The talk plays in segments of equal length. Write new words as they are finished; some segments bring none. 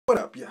What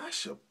up, y'all?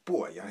 It's your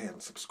boy. Y'all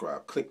haven't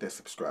subscribed. Click that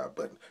subscribe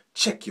button.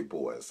 Check your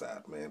boys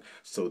out, man.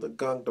 So the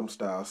Gangnam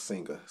Style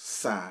singer,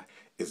 Psy,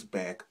 is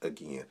back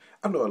again.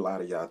 I know a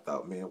lot of y'all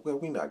thought, man, well,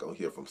 we not going to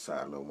hear from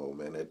Psy no more,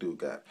 man. That dude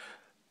got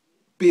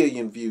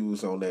billion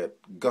views on that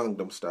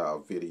Gangnam Style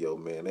video,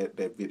 man.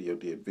 That video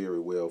did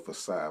very well for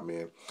Psy,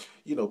 man.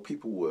 You know,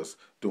 people was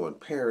doing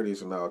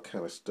parodies and all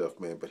kind of stuff,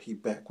 man, but he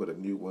back with a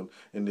new one,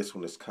 and this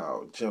one is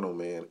called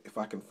Gentleman. If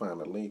I can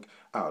find a link,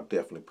 I'll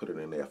definitely put it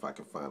in there if I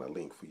can find a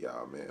link for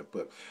y'all, man.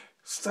 But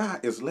Psy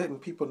is letting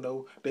people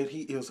know that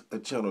he is a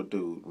gentle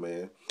dude,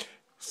 man.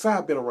 Psy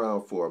been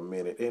around for a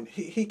minute, and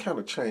he kind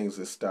of changed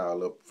his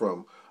style up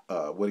from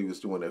what he was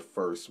doing at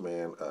first,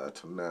 man,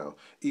 to now.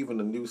 Even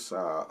the new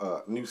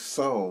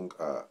song,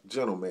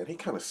 Gentleman, he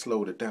kind of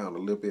slowed it down a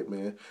little bit,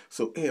 man,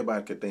 so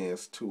everybody could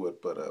dance to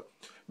it. But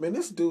man,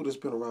 this dude has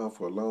been around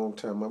for a long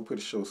time. I'm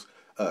pretty sure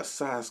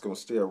Psy's gonna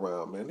stay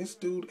around, man. This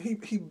dude,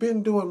 he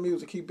been doing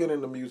music. He been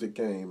in the music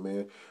game,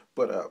 man.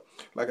 But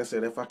like I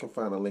said, if I can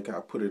find a link,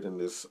 I'll put it in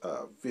this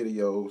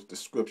video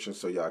description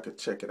so y'all can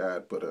check it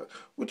out. But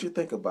what you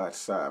think about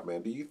Psy,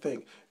 man? Do you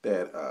think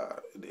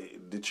that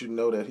did you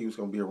know that he was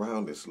gonna be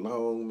around this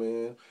long,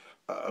 man?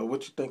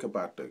 What you think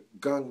about the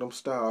Gangnam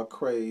Style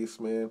craze,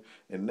 man?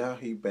 And now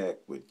he back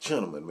with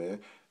Gentleman, man.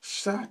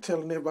 Psy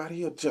telling everybody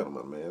he a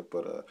gentleman, man.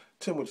 But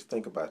tell me what you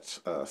think about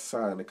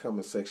Psy in the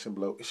comment section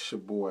below. It's your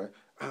boy.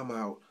 I'm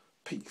out.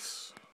 Peace.